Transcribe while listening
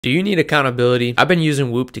Do you need accountability? I've been using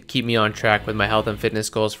Whoop to keep me on track with my health and fitness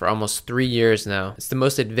goals for almost 3 years now. It's the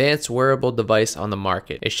most advanced wearable device on the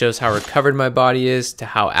market. It shows how recovered my body is, to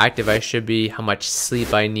how active I should be, how much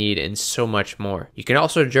sleep I need, and so much more. You can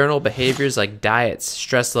also journal behaviors like diets,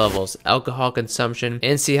 stress levels, alcohol consumption,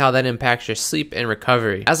 and see how that impacts your sleep and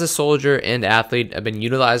recovery. As a soldier and athlete, I've been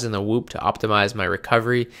utilizing the Whoop to optimize my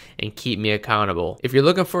recovery and keep me accountable. If you're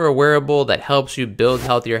looking for a wearable that helps you build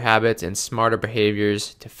healthier habits and smarter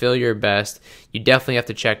behaviors to feel your best, you definitely have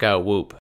to check out Whoop.